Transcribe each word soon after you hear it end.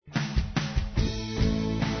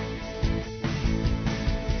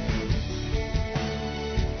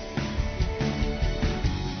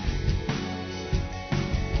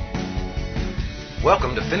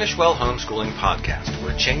Welcome to Finish Well Homeschooling Podcast,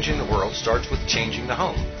 where changing the world starts with changing the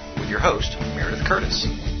home, with your host, Meredith Curtis.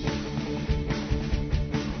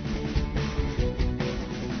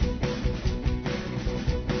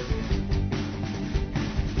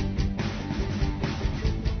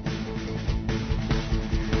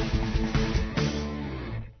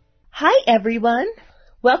 Hi, everyone.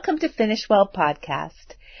 Welcome to Finish Well Podcast.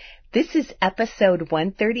 This is episode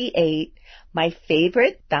 138, My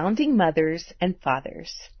Favorite Founding Mothers and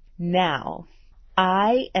Fathers. Now,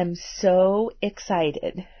 I am so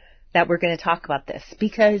excited that we're going to talk about this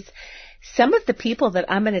because some of the people that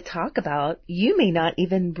I'm going to talk about, you may not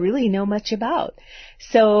even really know much about.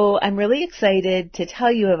 So I'm really excited to tell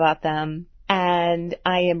you about them. And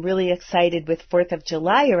I am really excited with 4th of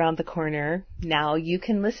July around the corner. Now, you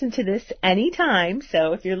can listen to this anytime,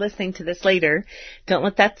 so if you're listening to this later, don't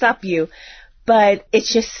let that stop you. But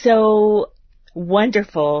it's just so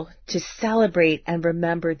wonderful to celebrate and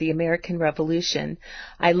remember the American Revolution.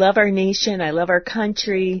 I love our nation, I love our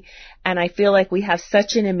country, and I feel like we have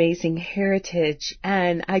such an amazing heritage,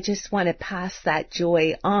 and I just want to pass that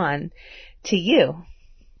joy on to you.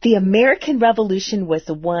 The American Revolution was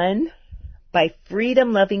won by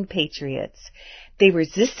freedom-loving patriots. They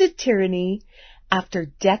resisted tyranny after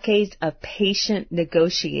decades of patient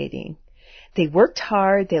negotiating. They worked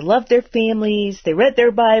hard, they loved their families, they read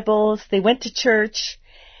their Bibles, they went to church,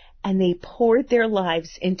 and they poured their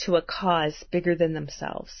lives into a cause bigger than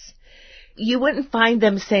themselves. You wouldn't find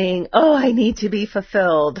them saying, oh, I need to be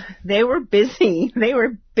fulfilled. They were busy. They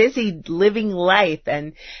were busy living life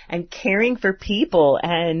and caring for people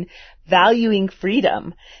and valuing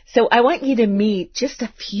freedom. So I want you to meet just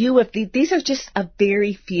a few of these. These are just a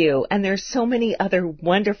very few. And there's so many other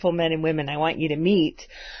wonderful men and women I want you to meet.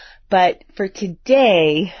 But for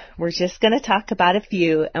today, we're just going to talk about a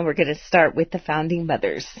few, and we're going to start with the founding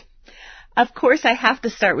mothers. Of course, I have to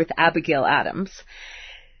start with Abigail Adams.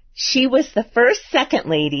 She was the first second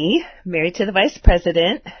lady married to the vice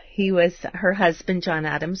president. Her husband, John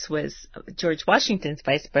Adams, was George Washington's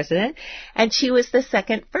vice president, and she was the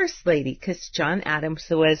second first lady because John Adams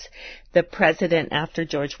was the president after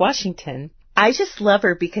George Washington. I just love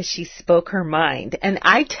her because she spoke her mind, and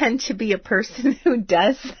I tend to be a person who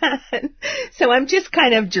does that. So I'm just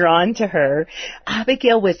kind of drawn to her.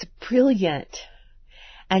 Abigail was brilliant,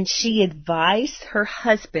 and she advised her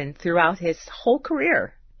husband throughout his whole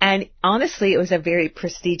career. And honestly, it was a very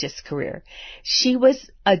prestigious career. She was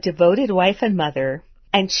a devoted wife and mother,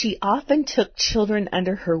 and she often took children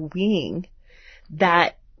under her wing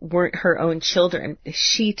that weren't her own children.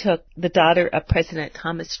 She took the daughter of President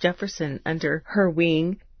Thomas Jefferson under her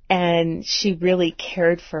wing, and she really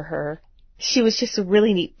cared for her. She was just a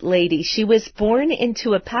really neat lady. She was born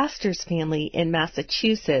into a pastor's family in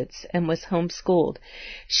Massachusetts and was homeschooled.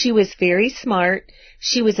 She was very smart.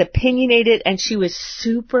 She was opinionated, and she was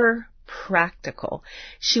super practical.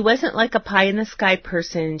 She wasn't like a pie-in-the-sky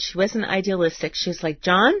person. She wasn't idealistic. She was like,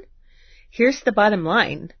 John, here's the bottom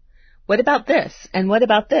line. What about this? And what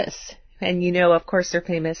about this? And you know, of course, they're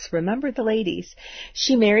famous. Remember the ladies.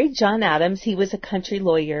 She married John Adams. He was a country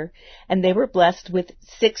lawyer, and they were blessed with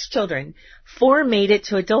 6 children. 4 made it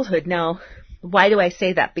to adulthood. Now, why do I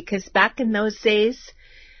say that? Because back in those days,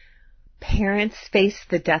 parents faced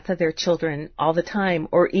the death of their children all the time,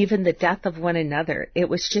 or even the death of one another. It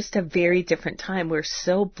was just a very different time. We're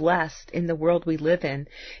so blessed in the world we live in.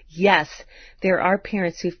 Yes, there are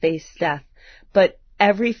parents who face death, but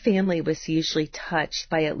every family was usually touched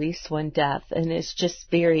by at least one death, and it's just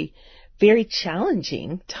very, very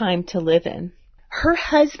challenging time to live in. Her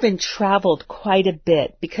husband traveled quite a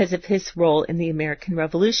bit because of his role in the American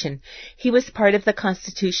Revolution. He was part of the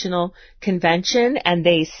Constitutional Convention, and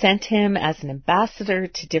they sent him as an ambassador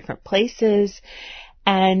to different places.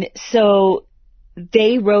 And so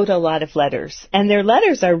they wrote a lot of letters, and their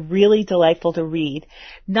letters are really delightful to read,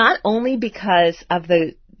 not only because of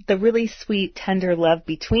the really sweet, tender love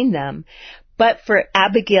between them, but for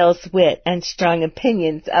Abigail's wit and strong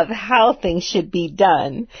opinions of how things should be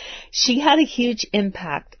done. She had a huge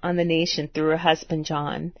impact on the nation through her husband,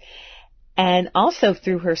 John, and also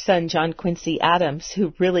through her son, John Quincy Adams,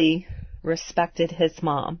 who really respected his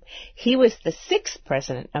mom. He was the 6th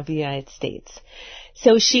president of the United States.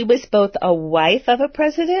 So she was both a wife of a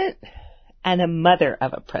president and a mother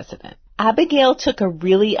of a president. Abigail took a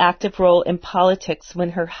really active role in politics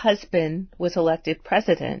when her husband was elected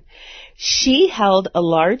president. She held a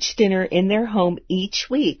large dinner in their home each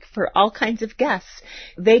week for all kinds of guests.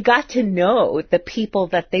 They got to know the people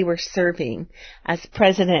that they were serving as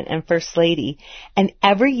president and first lady. And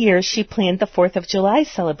every year she planned the 4th of July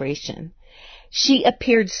celebration. She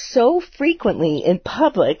appeared so frequently in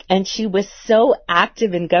public and she was so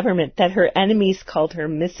active in government that her enemies called her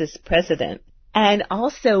Mrs. President. And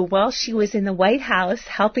also, while she was in the White House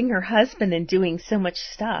helping her husband and doing so much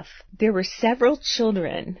stuff, there were several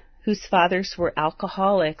children whose fathers were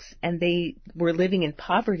alcoholics and they were living in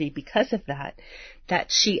poverty because of that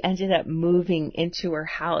she ended up moving into her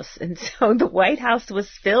house. And so the White House was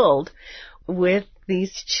filled with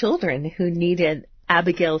these children who needed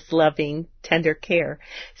Abigail's loving, tender care.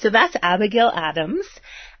 So that's Abigail Adams.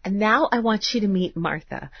 And now I want you to meet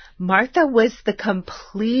Martha. Martha was the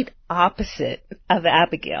complete opposite of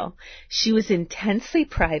Abigail. She was intensely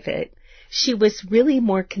private. She was really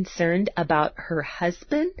more concerned about her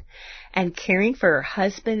husband and caring for her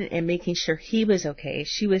husband and making sure he was okay.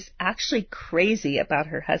 She was actually crazy about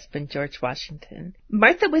her husband, George Washington.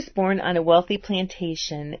 Martha was born on a wealthy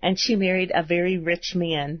plantation and she married a very rich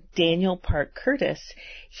man, Daniel Parke Curtis.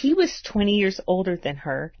 He was 20 years older than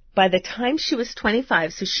her. By the time she was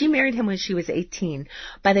 25, so she married him when she was 18.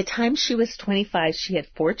 By the time she was 25, she had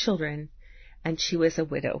 4 children and she was a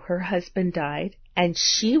widow. Her husband died and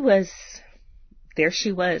there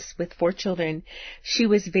she was with 4 children. She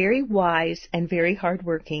was very wise and very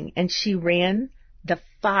hardworking, and she ran the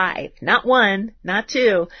 5, not 1, not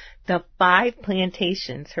 2, the 5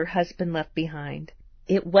 plantations her husband left behind.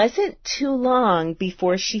 It wasn't too long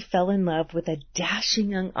before she fell in love with a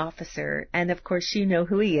dashing young officer, and of course you know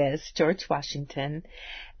who he is, George Washington.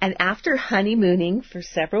 And after honeymooning for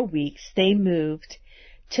several weeks, they moved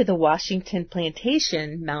to the Washington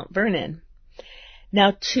plantation, Mount Vernon.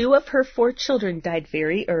 Now, 2 of her 4 children died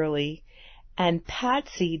very early, and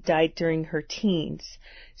Patsy died during her teens.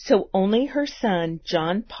 So only her son,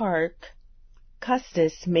 John Parke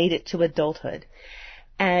Custis, made it to adulthood.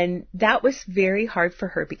 And that was very hard for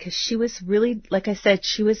her because she was really, like I said,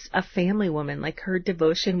 she was a family woman. Like her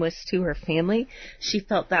devotion was to her family. She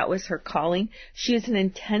felt that was her calling. She was an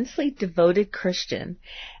intensely devoted Christian.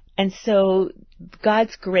 And so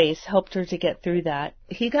God's grace helped her to get through that.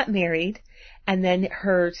 He got married. And then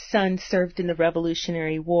her son served in the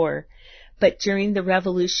Revolutionary War. But during the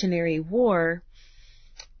Revolutionary War,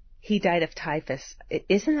 he died of typhus.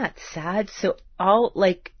 Isn't that sad? So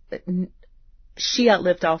she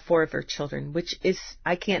outlived all 4 of her children, which is,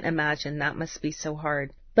 I can't imagine. That must be so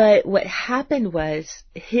hard. But what happened was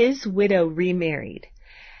his widow remarried.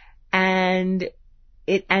 And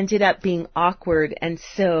it ended up being awkward. And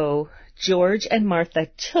so George and Martha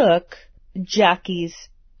took Jackie's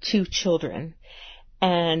 2 children,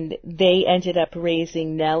 and they ended up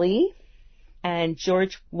raising Nellie and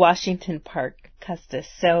George Washington Parke Custis.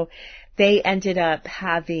 So they ended up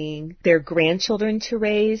having their grandchildren to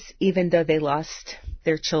raise, even though they lost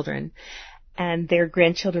their children. And their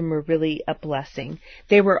grandchildren were really a blessing.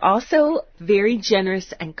 They were also very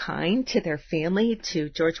generous and kind to their family, to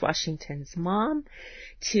George Washington's mom,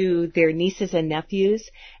 to their nieces and nephews.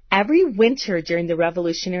 Every winter during the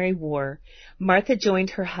Revolutionary War, Martha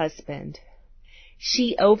joined her husband.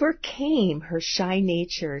 She overcame her shy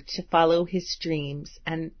nature to follow his dreams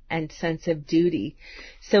and sense of duty.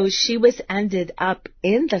 So she ended up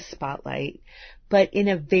in the spotlight, but in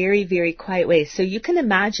a very, very quiet way. So you can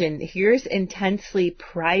imagine, here's intensely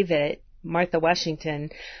private Martha Washington,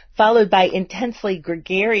 followed by intensely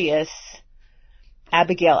gregarious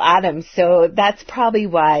Abigail Adams. So that's probably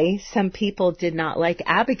why some people did not like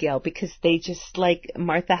Abigail, because they just, like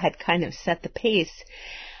Martha, had kind of set the pace.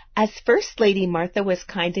 As First Lady, Martha was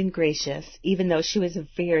kind and gracious, even though she was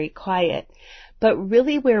very quiet. But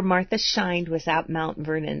really where Martha shined was at Mount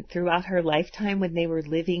Vernon. Throughout her lifetime when they were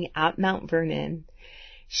living at Mount Vernon,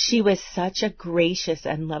 she was such a gracious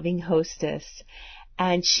and loving hostess.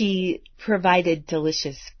 And she provided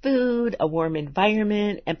delicious food, a warm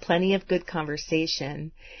environment, and plenty of good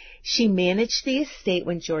conversation. She managed the estate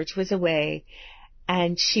when George was away,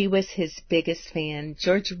 and she was his biggest fan.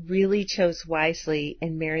 George really chose wisely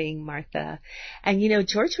in marrying Martha. And, you know,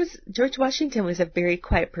 George Washington was a very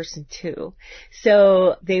quiet person, too.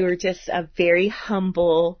 So they were just a very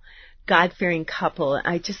humble, God-fearing couple.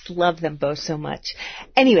 I just love them both so much.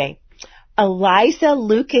 Anyway, Eliza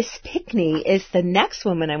Lucas Pinckney is the next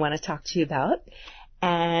woman I want to talk to you about.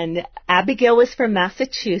 And Abigail was from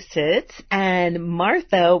Massachusetts, and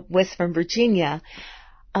Martha was from Virginia.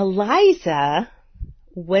 Eliza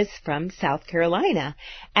was from South Carolina,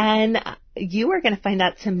 and you are going to find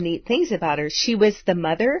out some neat things about her. She was the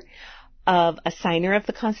mother of a signer of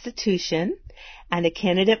the Constitution and a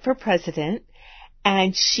candidate for president,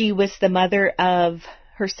 and she was the mother of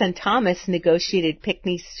her son Thomas negotiated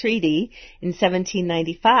Pinckney's Treaty in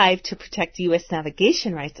 1795 to protect U.S.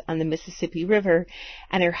 navigation rights on the Mississippi River.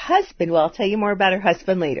 And her husband, well, I'll tell you more about her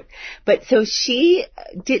husband later. But so she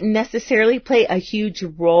didn't necessarily play a huge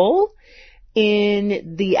role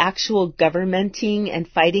in the actual governmenting and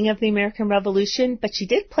fighting of the American Revolution, but she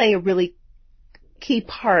did play a really key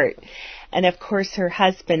part. And of course her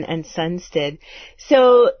husband and sons did.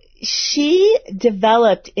 So she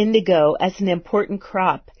developed indigo as an important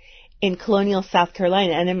crop in colonial South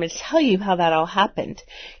Carolina, and I'm going to tell you how that all happened.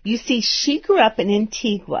 You see, she grew up in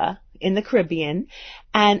Antigua in the Caribbean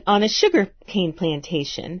and on a sugarcane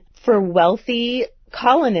plantation. For wealthy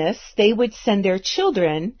colonists, they would send their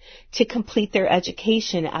children to complete their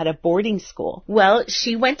education at a boarding school. Well,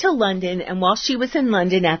 she went to London, and while she was in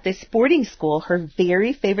London at this boarding school, her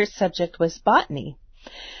very favorite subject was botany.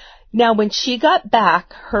 Now, when she got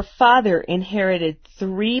back, her father inherited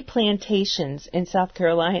 3 plantations in South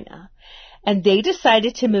Carolina, and they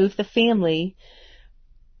decided to move the family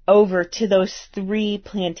over to those 3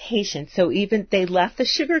 plantations. So even they left the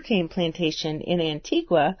sugarcane plantation in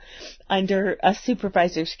Antigua under a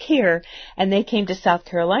supervisor's care, and they came to South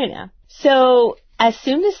Carolina. So as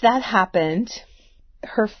soon as that happened,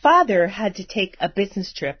 her father had to take a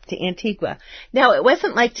business trip to Antigua. Now, it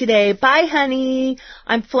wasn't like today, bye honey,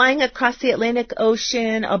 I'm flying across the Atlantic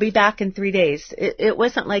Ocean, I'll be back in 3 days. It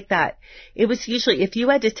wasn't like that. It was usually, if you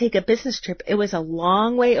had to take a business trip, it was a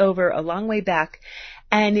long way over, a long way back,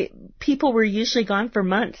 and people were usually gone for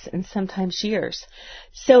months and sometimes years.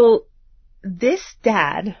 So this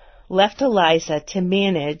dad left Eliza to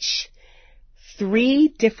manage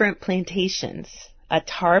 3 different plantations, a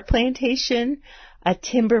tar plantation, a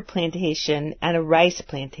timber plantation, and a rice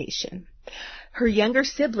plantation. Her younger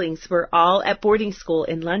siblings were all at boarding school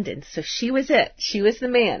in London, so she was it. She was the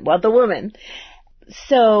man, well, the woman.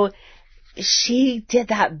 So she did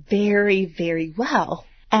that very, very well.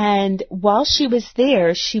 And while she was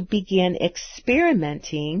there, she began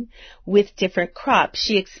experimenting with different crops.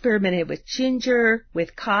 She experimented with ginger,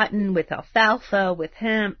 with cotton, with alfalfa, with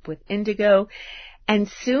hemp, with indigo. And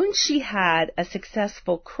soon she had a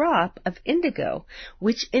successful crop of indigo,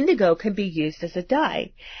 which indigo can be used as a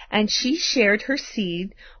dye. And she shared her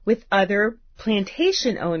seed with other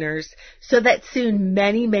plantation owners so that soon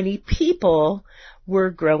many, many people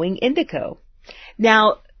were growing indigo.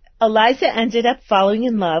 Now, Eliza ended up falling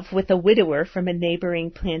in love with a widower from a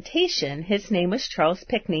neighboring plantation. His name was Charles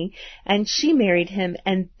Pinckney, and she married him,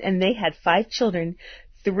 and they had 5 children.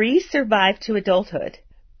 3 survived to adulthood.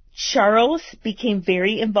 Charles became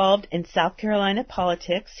very involved in South Carolina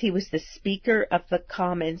politics. He was the Speaker of the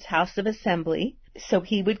Commons House of Assembly. So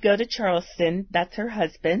he would go to Charleston, that's her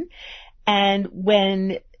husband, and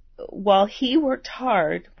while he worked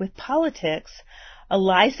hard with politics,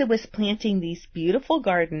 Eliza was planting these beautiful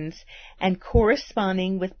gardens and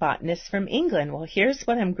corresponding with botanists from England. Well, here's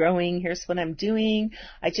what I'm growing. Here's what I'm doing.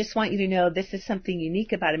 I just want you to know this is something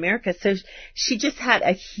unique about America. So she just had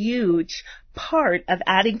a huge part of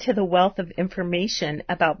adding to the wealth of information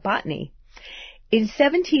about botany. In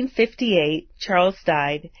 1758, Charles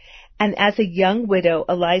died, and as a young widow,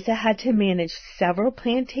 Eliza had to manage several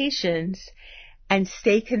plantations and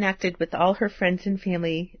stay connected with all her friends and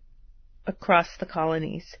family across the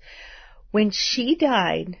colonies. When she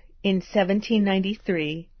died in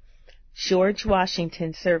 1793, George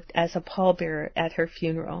Washington served as a pallbearer at her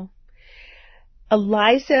funeral.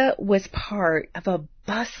 Eliza was part of a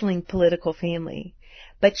bustling political family,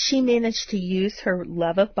 but she managed to use her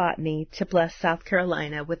love of botany to bless South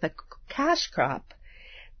Carolina with a cash crop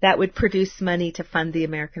that would produce money to fund the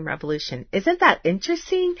American Revolution. Isn't that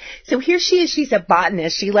interesting? So here she is, she's a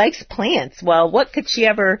botanist, she likes plants. Well,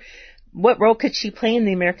 what role could she play in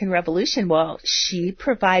the American Revolution? Well, she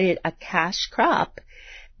provided a cash crop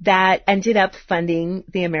that ended up funding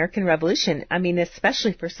the American Revolution. I mean,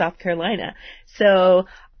 especially for South Carolina. So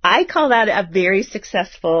I call that a very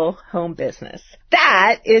successful home business.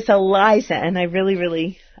 That is Eliza, and I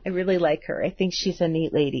really like her. I think she's a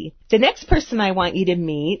neat lady. The next person I want you to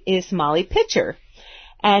meet is Molly Pitcher,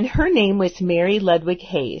 and her name was Mary Ludwig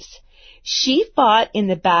Hayes. She fought in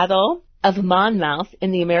the Battle of Monmouth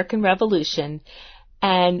in the American Revolution,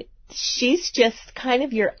 and she's just kind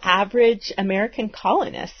of your average American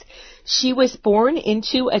colonist. She was born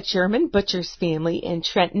into a German butcher's family in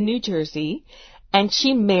Trenton, New Jersey, and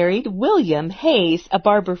she married William Hayes, a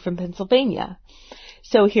barber from Pennsylvania.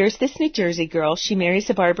 So here's this New Jersey girl. She marries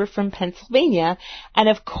a barber from Pennsylvania, and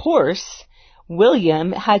of course,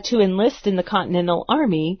 William had to enlist in the Continental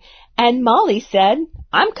Army, And Molly said,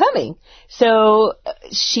 I'm coming. So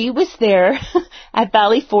she was there at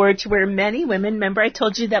Valley Forge where many women, remember I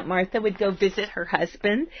told you that Martha would go visit her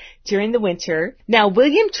husband during the winter. Now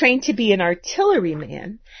William trained to be an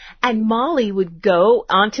artilleryman, and Molly would go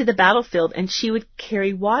onto the battlefield and she would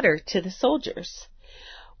carry water to the soldiers.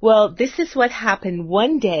 Well, this is what happened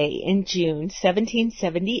one day in June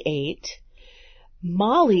 1778.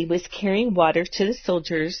 Molly was carrying water to the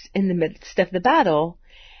soldiers in the midst of the battle,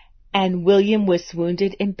 and William was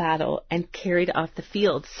wounded in battle and carried off the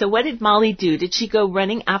field. So what did Molly do? Did she go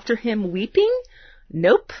running after him weeping?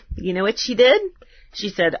 Nope. You know what she did? She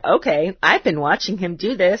said, okay, I've been watching him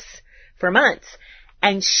do this for months.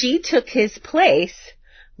 And she took his place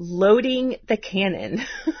loading the cannon.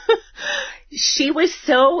 She was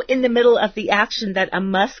so in the middle of the action that a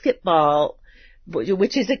musket ball,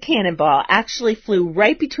 which is a cannonball, actually flew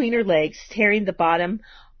right between her legs, tearing the bottom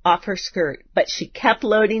off her skirt, but she kept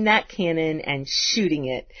loading that cannon and shooting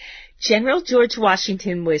it. General George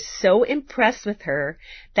Washington was so impressed with her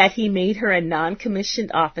that he made her a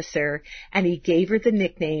non-commissioned officer, and he gave her the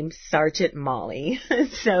nickname Sergeant Molly.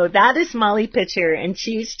 So that is Molly Pitcher, and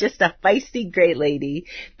she's just a feisty, great lady.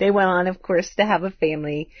 They went on, of course, to have a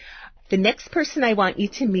family. The next person I want you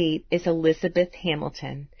to meet is Elizabeth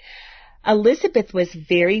Hamilton. Elizabeth was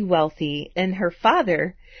very wealthy, and her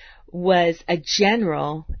father was a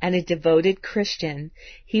general and a devoted Christian.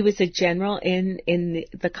 He was a general in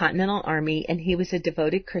the Continental Army, and he was a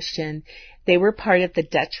devoted Christian. They were part of the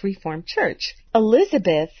Dutch Reformed Church.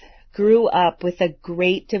 Elizabeth grew up with a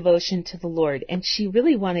great devotion to the Lord, and she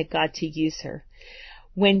really wanted God to use her.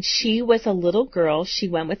 When she was a little girl, she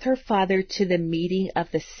went with her father to the meeting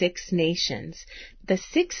of the Six Nations. The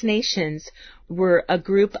Six Nations were a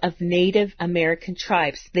group of Native American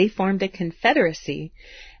tribes. They formed a confederacy.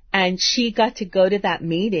 And she got to go to that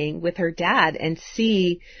meeting with her dad and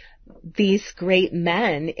see these great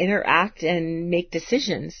men interact and make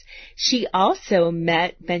decisions. She also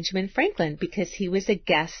met Benjamin Franklin because he was a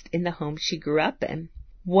guest in the home she grew up in.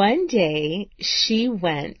 One day, she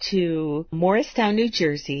went to Morristown, New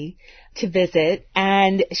Jersey to visit,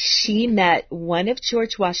 and she met one of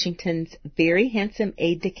George Washington's very handsome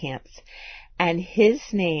aide-de-camps. And his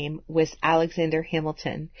name was Alexander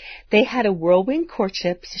Hamilton. They had a whirlwind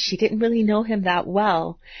courtship. So she didn't really know him that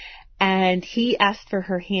well. And he asked for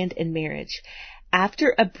her hand in marriage.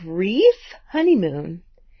 After a brief honeymoon,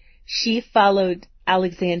 she followed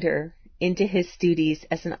Alexander into his duties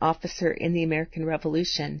as an officer in the American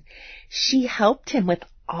Revolution. She helped him with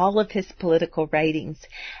all of his political writings.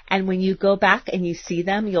 And when you go back and you see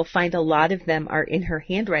them, you'll find a lot of them are in her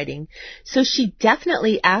handwriting. So she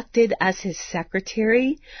definitely acted as his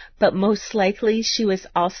secretary, but most likely she was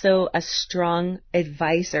also a strong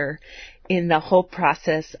advisor in the whole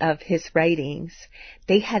process of his writings.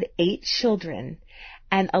 They had 8 children.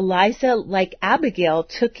 And Eliza, like Abigail,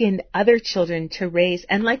 took in other children to raise,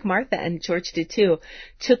 and like Martha and George did too,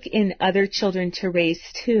 took in other children to raise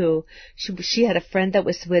too. She had a friend that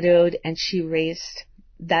was widowed, and she raised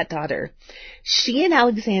that daughter. She and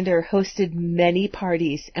Alexander hosted many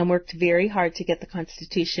parties and worked very hard to get the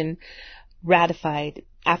Constitution ratified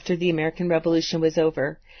after the American Revolution was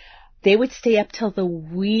over. They would stay up till the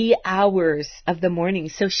wee hours of the morning.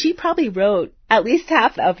 So she probably wrote at least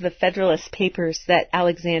half of the Federalist Papers that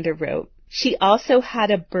Alexander wrote. She also had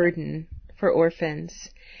a burden for orphans.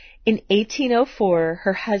 In 1804,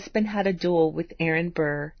 her husband had a duel with Aaron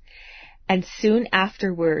Burr, and soon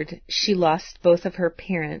afterward, she lost both of her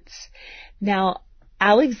parents. Now,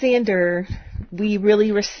 Alexander, we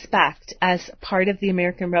really respect as part of the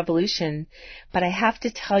American Revolution, but I have to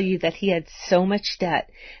tell you that he had so much debt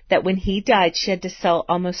that when he died, she had to sell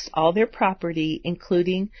almost all their property,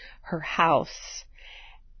 including her house.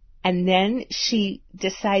 And then she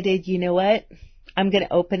decided, you know what, I'm going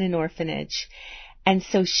to open an orphanage. And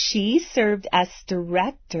so she served as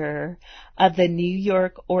director of the New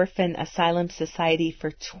York Orphan Asylum Society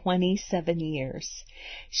for 27 years.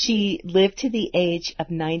 She lived to the age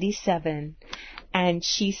of 97, and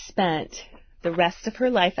she spent the rest of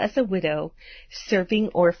her life as a widow serving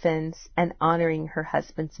orphans and honoring her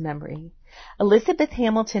husband's memory. Elizabeth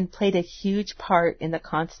Hamilton played a huge part in the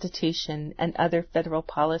Constitution and other federal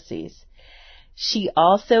policies. She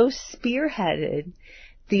also spearheaded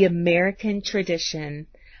the American tradition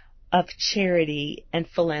of charity and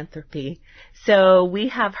philanthropy. So we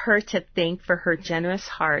have her to thank for her generous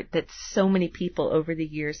heart that so many people over the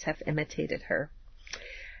years have imitated her.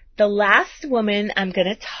 The last woman I'm going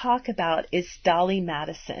to talk about is Dolly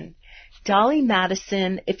Madison. Dolly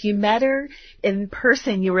Madison, if you met her in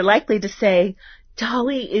person, you were likely to say,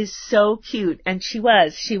 Dolly is so cute, and she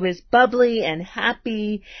was bubbly and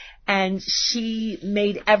happy, and she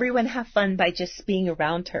made everyone have fun by just being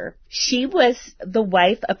around her. She was the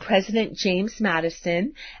wife of President James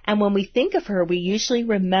Madison, and when we think of her, we usually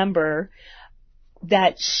remember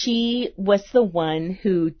that she was the one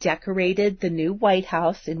who decorated the new White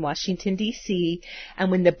House in Washington, D.C.,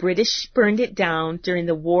 and when the British burned it down during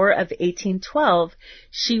the War of 1812,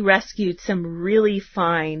 she rescued some really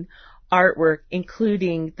fine artwork,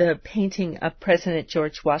 including the painting of President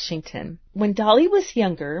George Washington. When Dolly was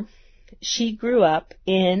younger, she grew up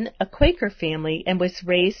in a Quaker family and was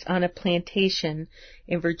raised on a plantation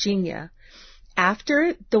in Virginia.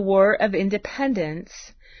 After the War of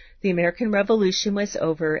Independence, the American Revolution was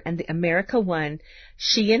over and America won,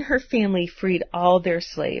 she and her family freed all their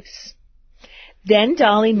slaves. Then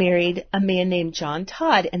Dolly married a man named John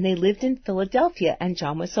Todd, and they lived in Philadelphia, and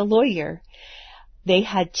John was a lawyer. They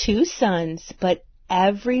had 2 sons, but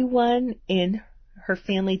everyone in her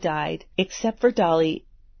family died except for Dolly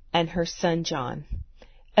and her son John.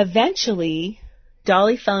 Eventually,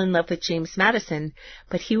 Dolly fell in love with James Madison,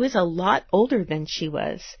 but he was a lot older than she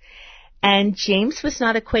was. And James was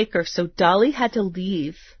not a Quaker, so Dolly had to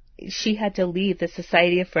leave. She had to leave the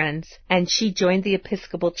Society of Friends, and she joined the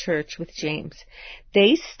Episcopal Church with James.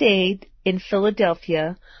 They stayed in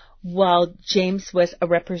Philadelphia while James was a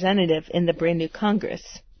representative in the brand new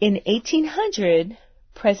Congress. In 1800,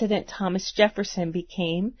 President Thomas Jefferson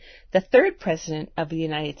became the 3rd president of the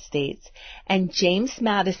United States, and James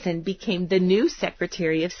Madison became the new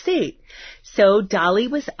Secretary of State. So Dolly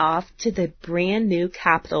was off to the brand new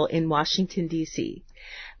Capitol in Washington, D.C.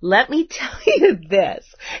 Let me tell you this.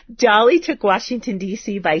 Dolly took Washington,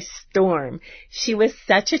 D.C. by storm. She was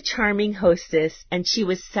such a charming hostess, and she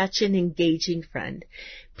was such an engaging friend.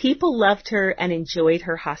 People loved her and enjoyed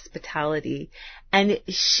her hospitality. And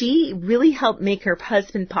she really helped make her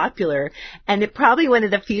husband popular. And it probably one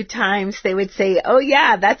of the few times they would say, oh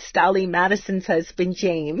yeah, that's Dolly Madison's husband,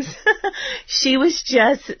 James. She was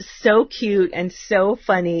just so cute and so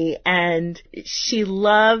funny. And she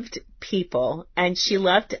loved people. And she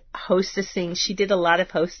loved hostessing. She did a lot of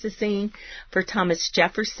hostessing for Thomas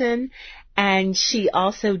Jefferson. And she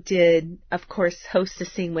also did, of course,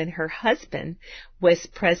 hostessing when her husband was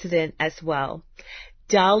president as well.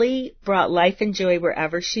 Dolly brought life and joy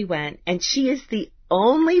wherever she went, and she is the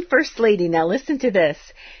only First Lady. Now listen to this.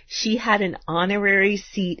 She had an honorary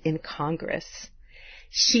seat in Congress.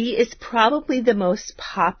 She is probably the most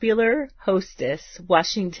popular hostess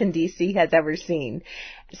Washington, D.C. has ever seen.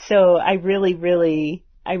 So I really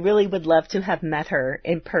would love to have met her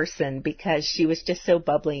in person because she was just so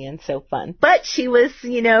bubbly and so fun. But she was,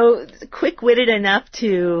 quick-witted enough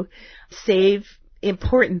to save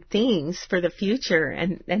important things for the future,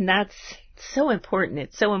 and that's so important.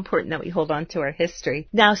 It's so important that we hold on to our history.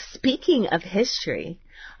 Now, speaking of history,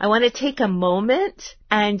 I want to take a moment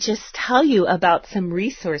and just tell you about some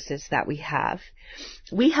resources that we have.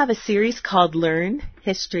 We have a series called Learn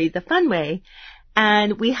History the Fun Way,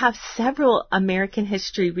 and we have several American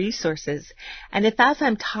history resources. And if as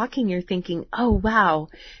I'm talking, you're thinking, oh, wow,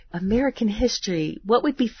 American history, what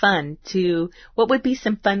would be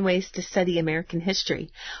some fun ways to study American history?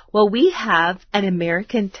 Well, we have an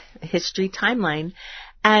American history timeline,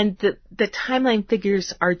 and the timeline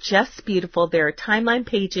figures are just beautiful. There are timeline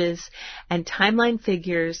pages and timeline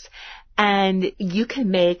figures, and you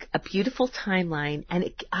can make a beautiful timeline.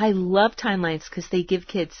 And I love timelines because they give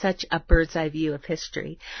kids such a bird's eye view of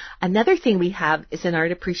history. Another thing we have is an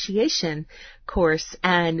art appreciation course,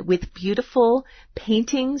 and with beautiful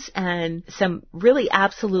paintings and some really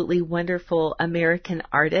absolutely wonderful American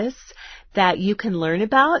artists that you can learn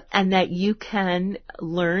about and that you can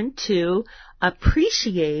learn to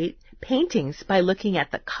appreciate paintings by looking at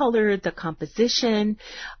the color, the composition,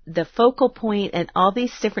 the focal point, and all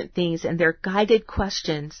these different things, and they're guided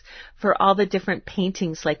questions for all the different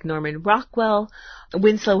paintings like Norman Rockwell,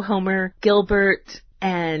 Winslow Homer, Gilbert,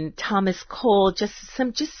 and Thomas Cole, just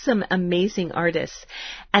some amazing artists.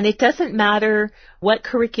 And it doesn't matter what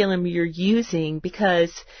curriculum you're using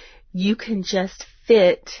because you can just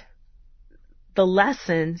fit the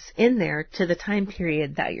lessons in there to the time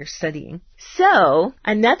period that you're studying. So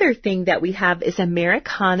another thing that we have is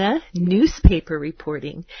Americana newspaper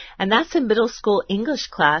reporting, and that's a middle school English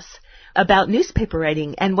class about newspaper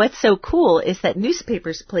writing. And what's so cool is that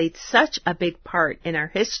newspapers played such a big part in our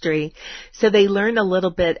history, so they learn a little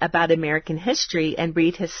bit about American history and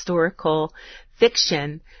read historical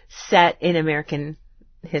fiction set in American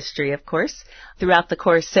history, of course, throughout the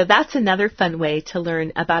course. So that's another fun way to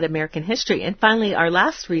learn about American history. And finally, our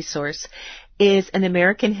last resource is an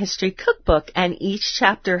American history cookbook, and each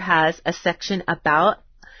chapter has a section about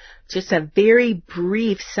just a very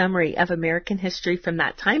brief summary of American history from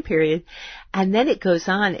that time period. And then it goes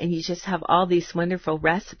on, and you just have all these wonderful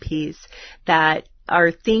recipes that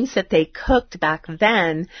are things that they cooked back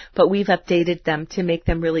then, but we've updated them to make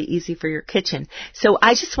them really easy for your kitchen. So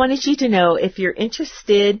I just wanted you to know, if you're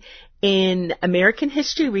interested in American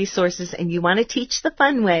history resources and you want to teach the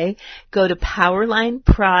fun way, go to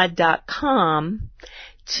powerlineprod.com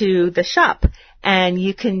to the shop, and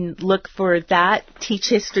you can look for that, Teach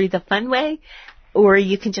History the Fun Way, or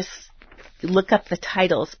you can just look up the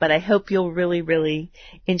titles, but I hope you'll really, really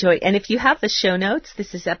enjoy. And if you have the show notes,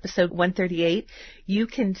 this is episode 138, you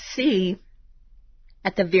can see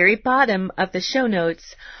at the very bottom of the show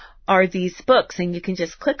notes are these books, and you can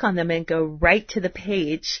just click on them and go right to the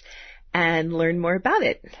page and learn more about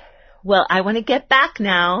it. Well, I want to get back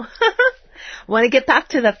now. I want to get back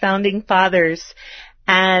to the Founding Fathers.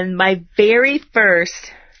 And my very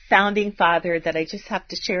first Founding Father that I just have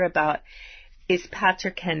to share about is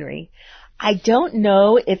Patrick Henry. I don't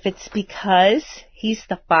know if it's because he's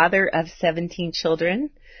the father of 17 children,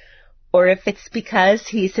 or if it's because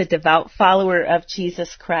he's a devout follower of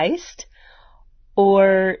Jesus Christ,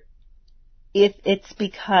 or if it's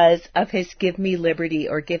because of his Give Me Liberty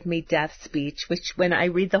or Give Me Death speech, which when I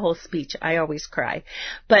read the whole speech, I always cry.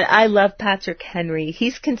 But I love Patrick Henry.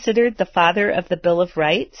 He's considered the father of the Bill of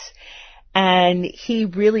Rights, and he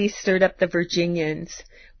really stirred up the Virginians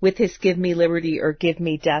with his Give Me Liberty or Give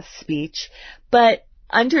Me Death speech. But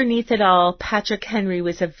underneath it all, Patrick Henry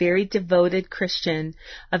was a very devoted Christian,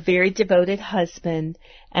 a very devoted husband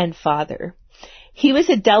and father. He was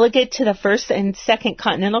a delegate to the First and Second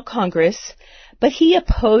Continental Congress, but he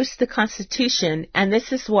opposed the Constitution, and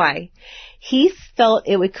this is why. He felt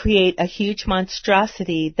it would create a huge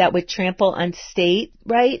monstrosity that would trample on state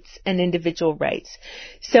rights and individual rights.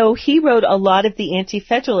 So he wrote a lot of the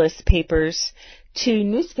Anti-Federalist papers to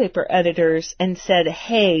newspaper editors and said,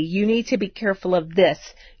 hey, you need to be careful of this.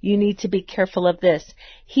 You need to be careful of this.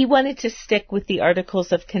 He wanted to stick with the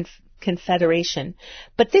Articles of Confederation.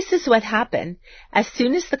 But this is what happened. As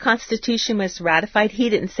soon as the Constitution was ratified, he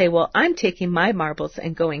didn't say, well, I'm taking my marbles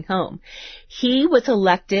and going home. He was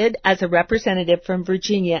elected as a representative from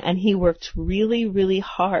Virginia, and he worked really, really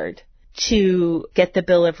hard to get the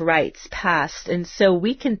Bill of Rights passed. And so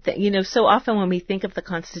we can, so often when we think of the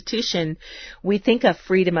Constitution, we think of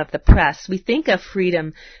freedom of the press. We think of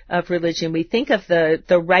freedom of religion. We think of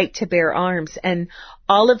the right to bear arms. And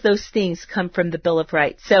all of those things come from the Bill of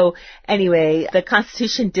Rights. So anyway, the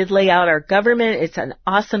Constitution did lay out our government. It's an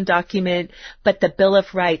awesome document. But the Bill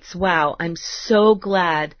of Rights, wow, I'm so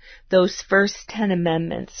glad those first 10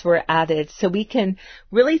 amendments were added. So we can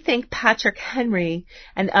really thank Patrick Henry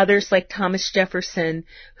and others like Thomas Jefferson,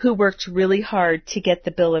 who worked really hard to get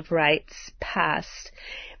the Bill of Rights passed.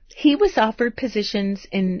 He was offered positions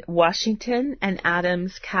in Washington and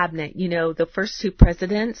Adams' cabinet, the first two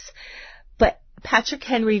presidents. Patrick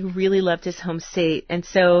Henry really loved his home state, and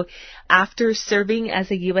so after serving as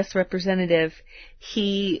a U.S. representative,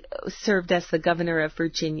 he served as the governor of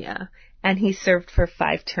Virginia, and he served for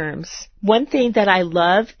 5 terms. One thing that I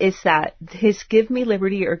love is that his Give Me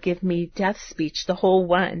Liberty or Give Me Death speech, the whole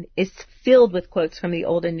one, is filled with quotes from the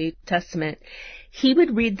Old and New Testament. He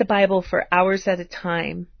would read the Bible for hours at a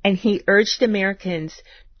time, and he urged Americans,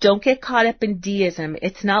 don't get caught up in deism.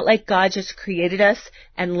 It's not like God just created us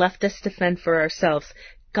and left us to fend for ourselves.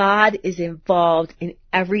 God is involved in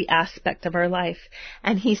every aspect of our life.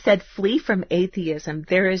 And he said, flee from atheism.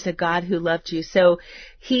 There is a God who loved you. So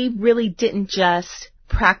he really didn't just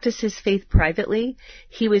practice his faith privately.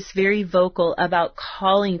 He was very vocal about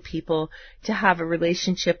calling people to have a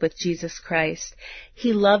relationship with Jesus Christ.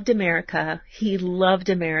 He loved America. He loved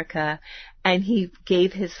America. And he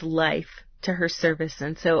gave his life to her service.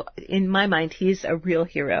 And so in my mind, he's a real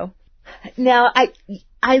hero. Now,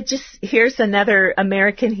 here's another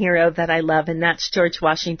American hero that I love, and that's George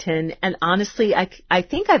Washington. And honestly, I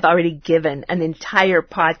think I've already given an entire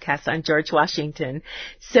podcast on George Washington.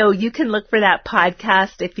 So you can look for that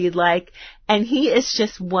podcast if you'd like. And he is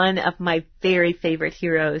just one of my very favorite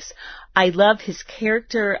heroes. I love his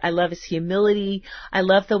character. I love his humility. I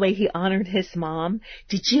love the way he honored his mom.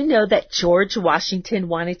 Did you know that George Washington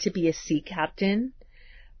wanted to be a sea captain?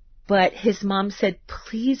 But his mom said,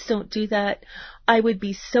 please don't do that. I would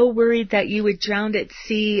be so worried that you would drown at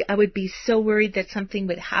sea. I would be so worried that something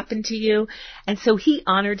would happen to you. And so he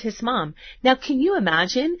honored his mom. Now, can you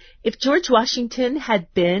imagine if George Washington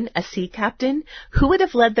had been a sea captain? Who would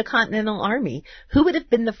have led the Continental Army? Who would have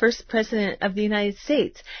been the first president of the United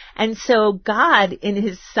States? And so God, in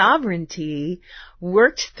his sovereignty,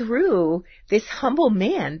 worked through this humble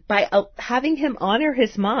man by having him honor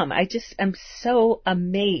his mom. I just am so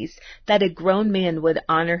amazed that a grown man would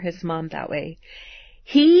honor his mom that way.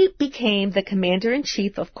 He became the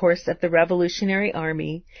commander-in-chief, of course, of the Revolutionary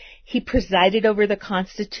Army. He presided over the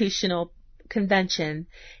Constitutional Convention,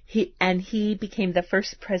 and he became the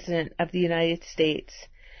first president of the United States.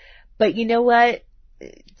 But you know what?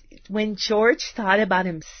 When George thought about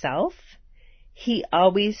himself, he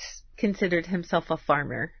always considered himself a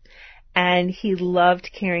farmer, and he loved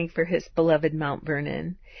caring for his beloved Mount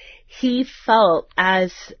Vernon. He felt,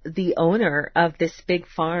 as the owner of this big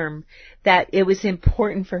farm, that it was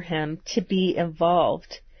important for him to be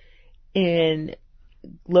involved in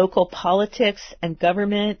local politics and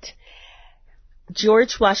government.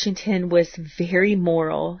 George Washington was very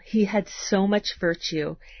moral. He had so much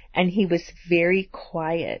virtue, and he was very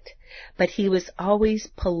quiet, but he was always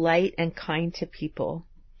polite and kind to people.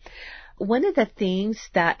 One of the things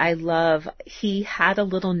that I love, he had a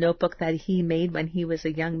little notebook that he made when he was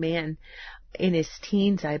a young man in his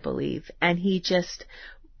teens, I believe, and he just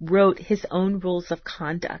wrote his own rules of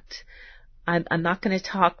conduct. I'm not going to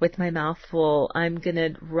talk with my mouth full. I'm going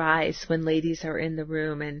to rise when ladies are in the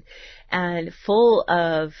room, and full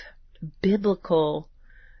of biblical,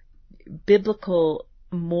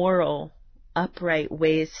 moral, upright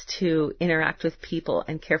ways to interact with people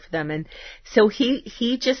and care for them. And so he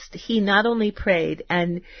not only prayed,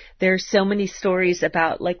 and there's so many stories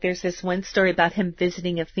about, like there's this one story about him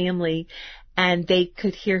visiting a family, and they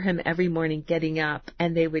could hear him every morning getting up,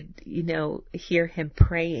 and they would, hear him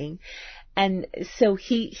praying. And so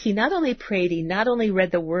he not only prayed, he not only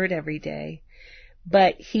read the word every day,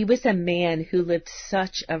 but he was a man who lived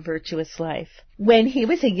such a virtuous life. When he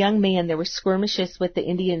was a young man, there were skirmishes with the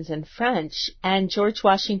Indians and French, and George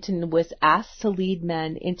Washington was asked to lead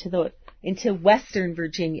men into Western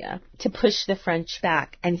Virginia to push the French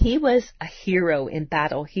back. And he was a hero in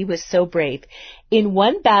battle. He was so brave. In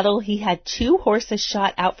one battle, he had 2 horses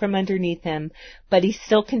shot out from underneath him, but he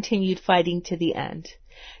still continued fighting to the end.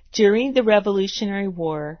 During the Revolutionary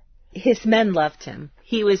War, his men loved him.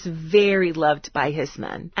 He was very loved by his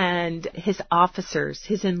men and his officers,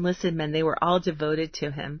 his enlisted men. They were all devoted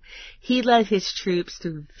to him. He led his troops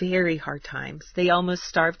through very hard times. They almost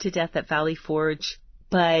starved to death at Valley Forge.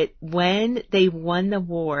 But when they won the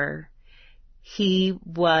war, he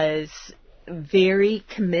was very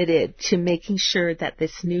committed to making sure that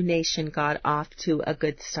this new nation got off to a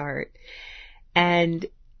good start. And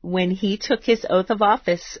when he took his oath of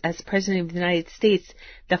office as President of the United States,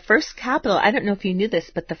 the first capital, I don't know if you knew this,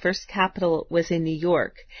 but the first capital was in New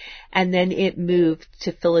York. And then it moved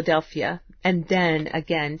to Philadelphia, and then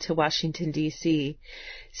again to Washington, D.C.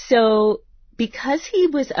 So because he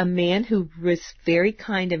was a man who was very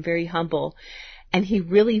kind and very humble, and he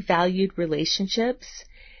really valued relationships,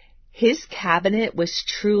 his cabinet was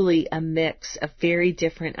truly a mix of very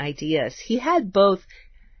different ideas. He had both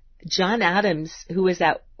John Adams, who was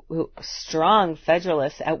a strong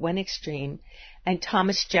Federalist at one extreme, and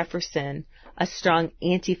Thomas Jefferson, a strong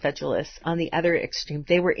anti-Federalist on the other extreme.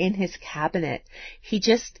 They were in his cabinet.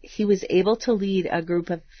 He was able to lead a group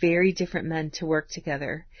of very different men to work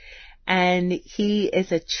together. And he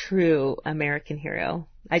is a true American hero.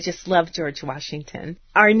 I just love George Washington.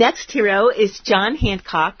 Our next hero is John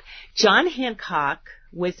Hancock. John Hancock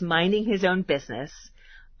was minding his own business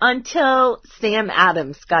until Sam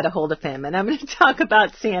Adams got a hold of him. And I'm going to talk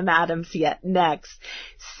about Sam Adams next.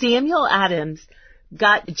 Samuel Adams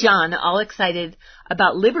got John all excited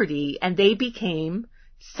about liberty, and they became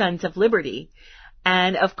Sons of Liberty.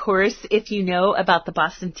 And of course, if you know about the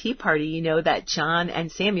Boston Tea Party, you know that John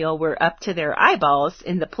and Samuel were up to their eyeballs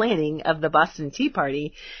in the planning of the Boston Tea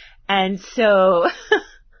Party. And so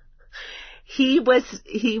he was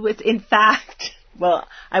in fact, well,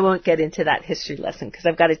 I won't get into that history lesson because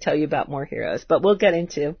I've got to tell you about more heroes, but we'll get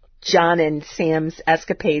into John and Sam's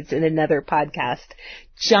escapades in another podcast.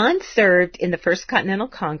 John served in the First Continental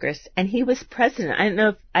Congress, and he was president.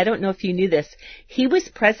 I don't know if you knew this. He was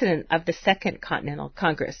president of the Second Continental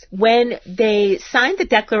Congress. When they signed the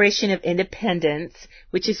Declaration of Independence,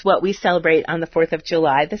 which is what we celebrate on the 4th of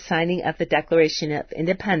July, the signing of the Declaration of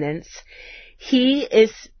Independence,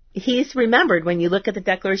 he's remembered. When you look at the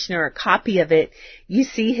Declaration or a copy of it, you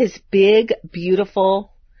see his big,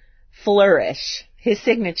 beautiful flourish, his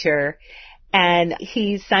signature, and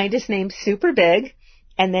he signed his name super big,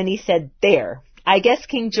 and then he said, "There, I guess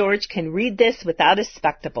King George can read this without his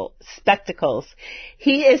spectacles."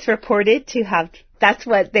 He is reported to have, that's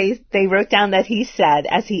what they wrote down that he said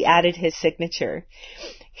as he added his signature.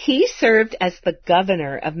 He served as the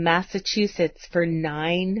governor of Massachusetts for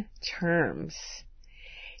 9 terms.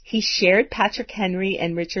 He shared Patrick Henry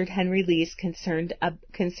and Richard Henry Lee's concerns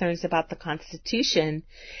about the Constitution,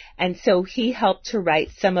 and so he helped to write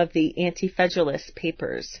some of the Anti-Federalist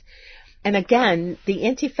papers. And again, the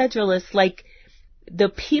Anti-Federalists, like the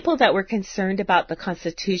people that were concerned about the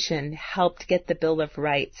Constitution, helped get the Bill of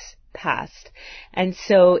Rights passed. And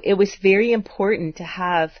so it was very important to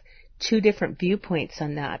have two different viewpoints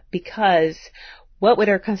on that, because what would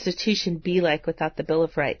our Constitution be like without the Bill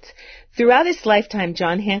of Rights? Throughout his lifetime,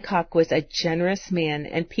 John Hancock was a generous man,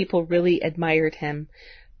 and people really admired him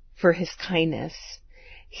for his kindness.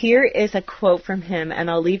 Here is a quote from him,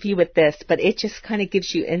 and I'll leave you with this, but it just kind of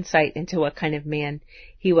gives you insight into what kind of man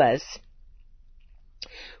he was.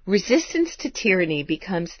 Resistance to tyranny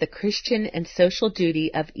becomes the Christian and social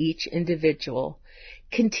duty of each individual.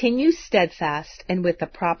 Continue steadfast and with a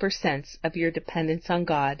proper sense of your dependence on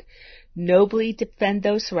God. Nobly defend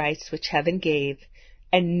those rights which heaven gave,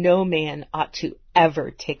 and no man ought to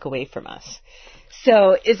ever take away from us.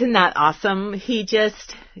 So isn't that awesome? He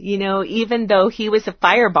just, even though he was a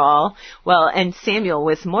fireball, and Samuel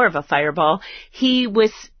was more of a fireball, he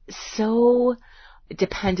was so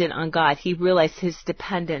dependent on God. He realized his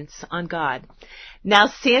dependence on God. Now,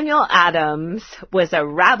 Samuel Adams was a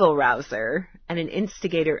rabble-rouser and an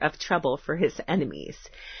instigator of trouble for his enemies.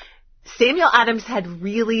 Samuel Adams had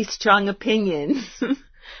really strong opinions,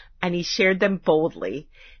 and he shared them boldly.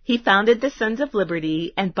 He founded the Sons of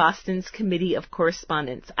Liberty and Boston's Committee of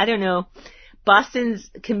Correspondence. I don't know, Boston's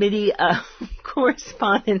Committee of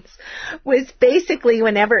Correspondence was basically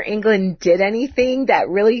whenever England did anything that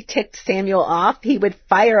really ticked Samuel off, he would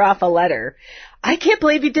fire off a letter. I can't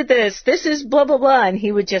believe you did this. This is blah, blah, blah. And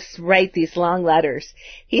he would just write these long letters.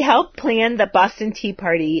 He helped plan the Boston Tea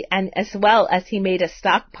Party, and as well as he made a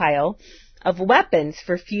stockpile of weapons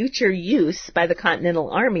for future use by the Continental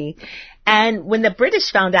Army. And when the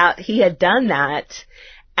British found out he had done that,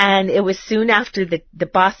 and it was soon after the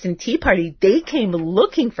Boston Tea Party, they came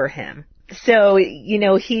looking for him. So,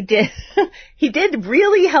 he did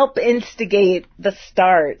really help instigate the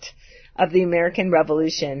start of the American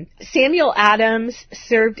Revolution. Samuel Adams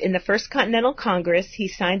served in the First Continental Congress. He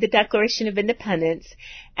signed the Declaration of Independence,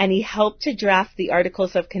 and he helped to draft the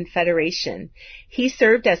Articles of Confederation. He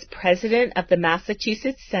served as president of the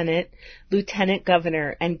Massachusetts Senate, lieutenant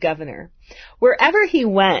governor, and governor. Wherever he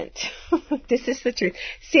went, this is the truth,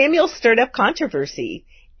 Samuel stirred up controversy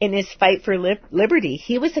in his fight for liberty.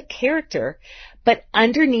 He was a character, but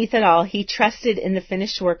underneath it all, he trusted in the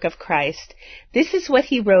finished work of Christ. This is what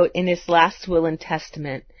he wrote in his last will and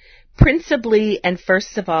testament. Principally and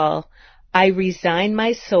first of all, I resign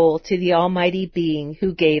my soul to the Almighty Being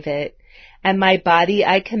who gave it, and my body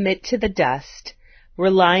I commit to the dust,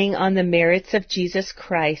 relying on the merits of Jesus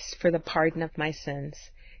Christ for the pardon of my sins.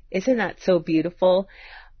 Isn't that so beautiful?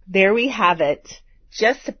 There we have it.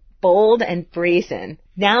 Just bold and brazen.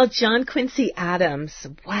 Now, John Quincy Adams.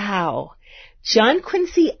 Wow. John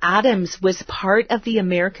Quincy Adams was part of the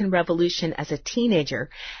American Revolution as a teenager.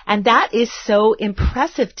 And that is so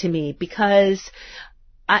impressive to me because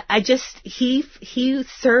he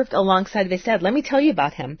served alongside of his dad. Let me tell you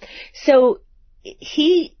about him. So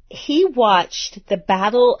he watched the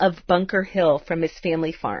Battle of Bunker Hill from his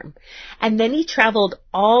family farm. And then he traveled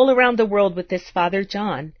all around the world with his father,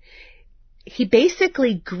 John. He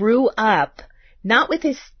basically grew up not with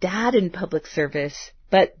his dad in public service,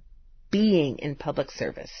 but being in public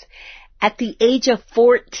service. At the age of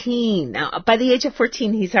 14, now by the age of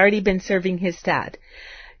 14, he's already been serving his dad.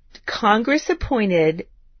 Congress appointed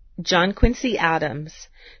John Quincy Adams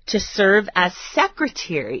to serve as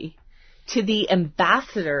secretary to the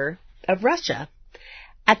ambassador of Russia.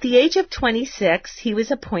 At the age of 26, he was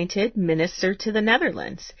appointed minister to the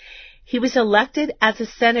Netherlands. He was elected as a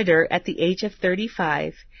senator at the age of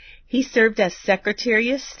 35. He served as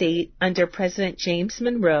Secretary of State under President James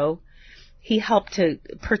Monroe. He helped to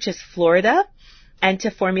purchase Florida and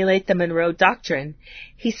to formulate the Monroe Doctrine.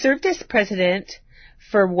 He served as president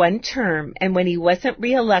for one term, and when he wasn't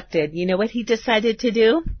reelected, you know what he decided to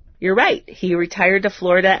do? You're right. He retired to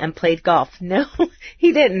Florida and played golf. No,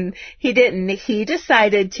 he didn't. He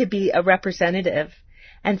decided to be a representative.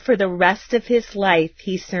 And for the rest of his life,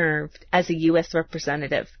 he served as a U.S.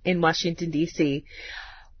 representative in Washington, D.C.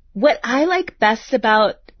 What I like best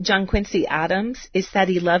about John Quincy Adams is that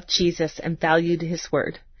he loved Jesus and valued his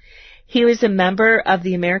word. He was a member of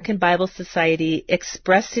the American Bible Society,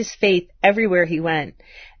 expressed his faith everywhere he went,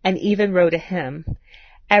 and even wrote a hymn.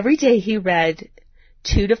 Every day he read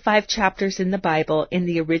 2 to 5 chapters in the Bible in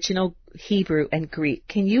the original Hebrew and Greek.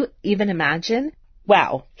 Can you even imagine?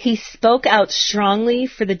 Wow. He spoke out strongly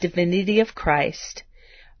for the divinity of Christ,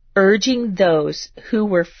 urging those who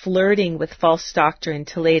were flirting with false doctrine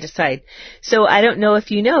to lay it aside. So I don't know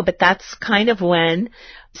if you know, but that's kind of when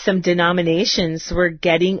some denominations were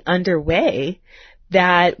getting underway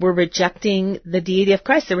that were rejecting the deity of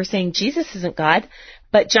Christ. They were saying Jesus isn't God.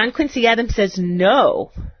 But John Quincy Adams says,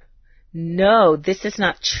 no, this is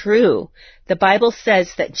not true. The Bible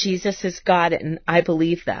says that Jesus is God, and I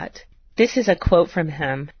believe that. This is a quote from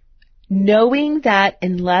him. Knowing that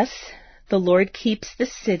unless the Lord keeps the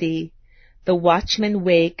city, the watchmen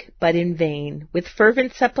wake but in vain, with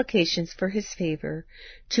fervent supplications for his favor,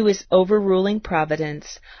 to his overruling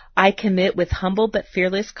providence, I commit with humble but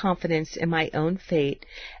fearless confidence in my own fate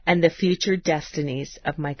and the future destinies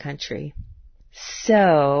of my country.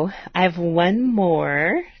 So, I have one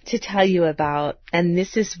more to tell you about, and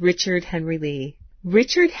this is Richard Henry Lee.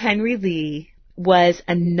 Richard Henry Lee was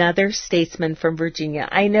another statesman from Virginia.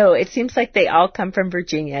 I know, it seems like they all come from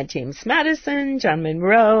Virginia. James Madison, John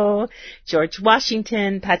Monroe, George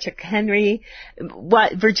Washington, Patrick Henry,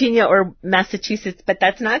 Virginia or Massachusetts, but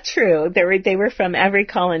that's not true. They were from every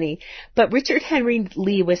colony. But Richard Henry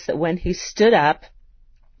Lee was the one who stood up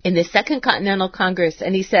in the Second Continental Congress,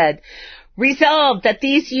 and he said, resolved that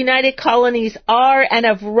these united colonies are and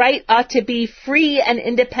of right ought to be free and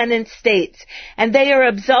independent states, and they are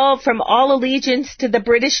absolved from all allegiance to the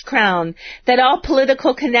British Crown, that all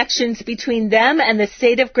political connections between them and the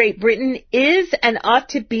state of Great Britain is and ought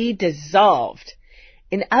to be dissolved.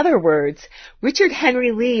 In other words, Richard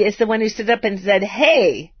Henry Lee is the one who stood up and said,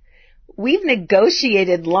 hey, we've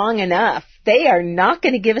negotiated long enough. They are not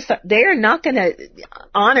going to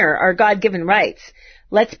honor our God-given rights.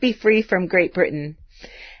 Let's be free from Great Britain.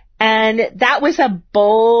 And that was a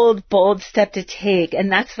bold, bold step to take.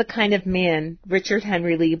 And that's the kind of man Richard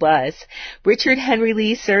Henry Lee was. Richard Henry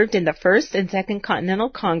Lee served in the First and Second Continental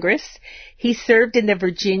Congress. He served in the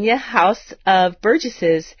Virginia House of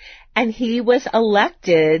Burgesses. And he was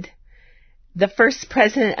elected the first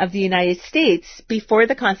president of the United States before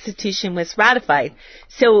the Constitution was ratified.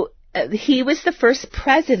 So he was the first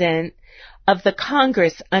president of the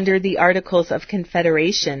Congress under the Articles of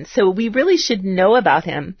Confederation. So we really should know about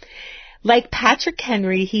him. Like Patrick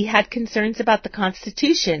Henry, he had concerns about the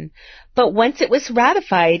Constitution. But once it was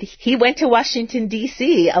ratified, he went to Washington,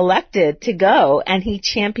 D.C., elected to go, and he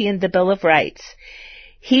championed the Bill of Rights.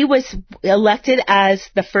 He was elected as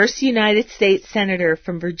the first United States Senator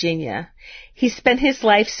from Virginia. He spent his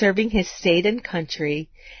life serving his state and country,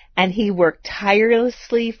 and he worked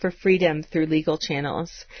tirelessly for freedom through legal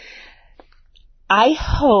channels. I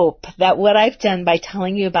hope that what I've done by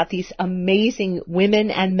telling you about these amazing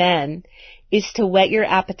women and men is to whet your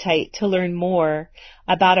appetite to learn more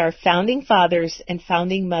about our founding fathers and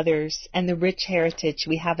founding mothers and the rich heritage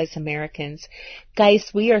we have as Americans.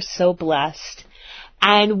 Guys, we are so blessed.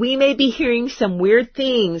 And we may be hearing some weird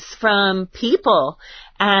things from people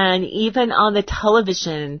and even on the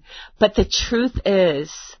television, but the truth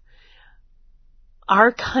is,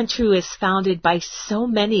 our country was founded by so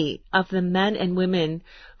many of the men and women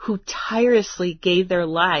who tirelessly gave their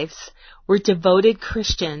lives, were devoted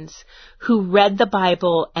Christians who read the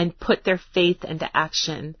Bible and put their faith into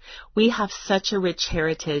action. We have such a rich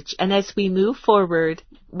heritage, and as we move forward,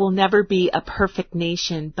 we'll never be a perfect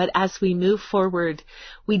nation, but as we move forward,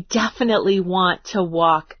 we definitely want to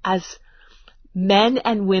walk as men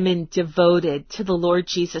and women devoted to the Lord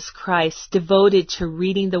Jesus Christ, devoted to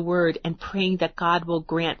reading the Word and praying that God will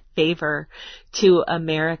grant favor to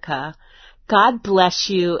America. God bless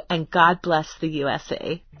you, and God bless the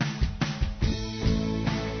USA.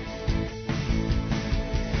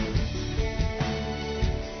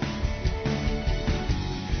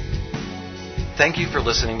 Thank you for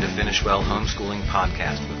listening to Finish Well Homeschooling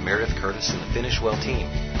Podcast with Meredith Curtis and the Finish Well team.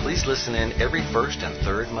 Please listen in every first and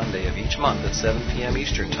third Monday of each month at 7 p.m.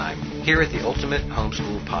 Eastern Time here at the Ultimate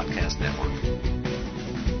Homeschool Podcast Network.